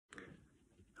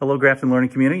Hello, Grafton Learning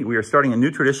Community. We are starting a new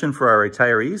tradition for our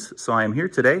retirees. So I am here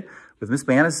today with Ms.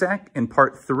 Banaszak in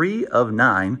part 3 of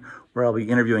 9, where I'll be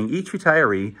interviewing each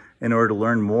retiree in order to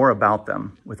learn more about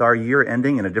them. With our year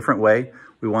ending in a different way,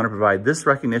 we want to provide this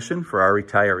recognition for our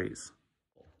retirees.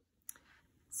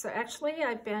 So actually,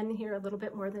 I've been here a little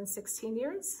bit more than 16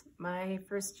 years. My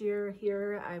first year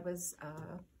here, I was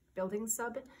a building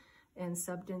sub and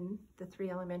subbed in the 3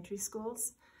 elementary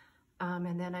schools.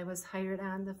 And then I was hired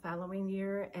on the following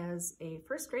year as a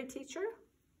first grade teacher.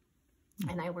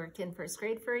 And I worked in first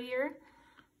grade for a year.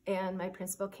 And my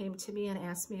principal came to me and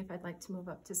asked me if I'd like to move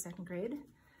up to second grade.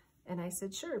 And I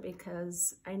said, sure,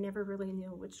 because I never really knew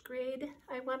which grade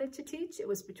I wanted to teach. It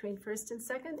was between first and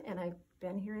second, and I've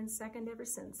been here in second ever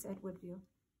since at Woodview.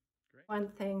 Great. One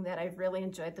thing that I've really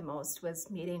enjoyed the most was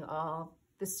meeting all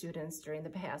the students during the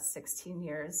past 16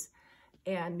 years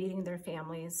and meeting their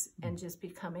families and just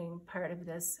becoming part of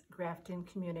this Grafton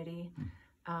community,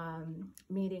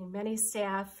 meeting many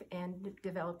staff and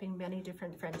developing many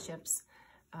different friendships.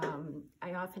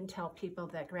 I often tell people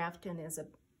that Grafton is a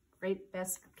great,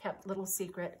 best kept little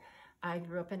secret. I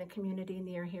grew up in a community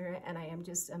near here, and I am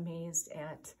just amazed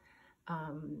at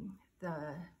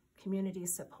the community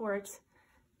support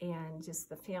and just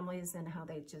the families and how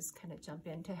they just kind of jump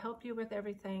in to help you with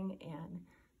everything and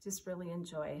just really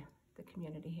enjoy the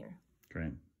community here.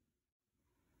 Great.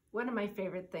 One of my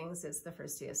favorite things is the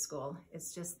first day of school.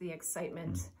 It's just the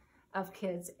excitement of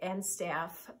kids and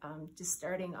staff just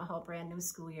starting a whole brand new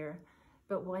school year.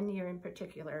 But one year in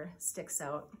particular sticks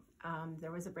out.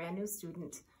 There was a brand new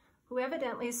student who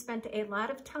evidently spent a lot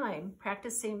of time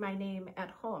practicing my name at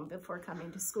home before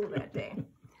coming to school that day.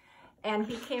 And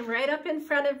he came right up in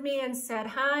front of me and said,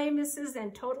 "Hi, Mrs.,"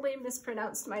 and totally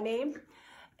mispronounced my name.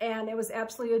 And it was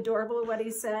absolutely adorable what he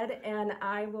said, and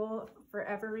I will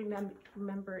forever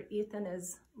remember Ethan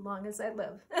as long as I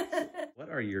live. What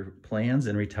are your plans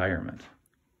in retirement?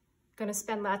 Going to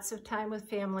spend lots of time with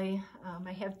family.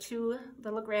 I have 2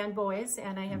 little grand boys,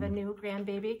 and I have a new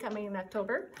grandbaby coming in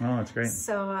October. Oh, that's great.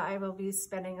 So I will be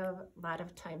spending a lot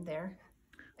of time there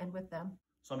and with them.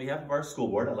 So on behalf of our school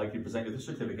board, I'd like to present you the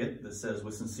certificate that says,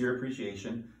 "With sincere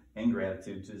appreciation and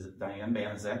gratitude to Diane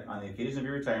Banaszak, on the occasion of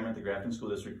your retirement, the Grafton School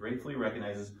District gratefully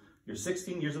recognizes your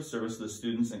 16 years of service to the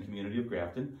students and community of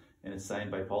Grafton," and it's signed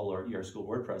by Paul Lordy, our school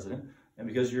board president. And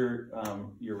because your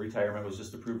retirement was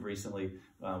just approved recently,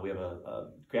 we have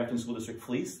a Grafton School District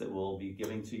fleece that we'll be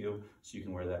giving to you so you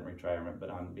can wear that in retirement. But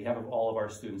on behalf of all of our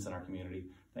students in our community,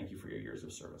 thank you for your years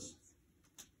of service.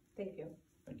 Thank you.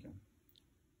 Thank you.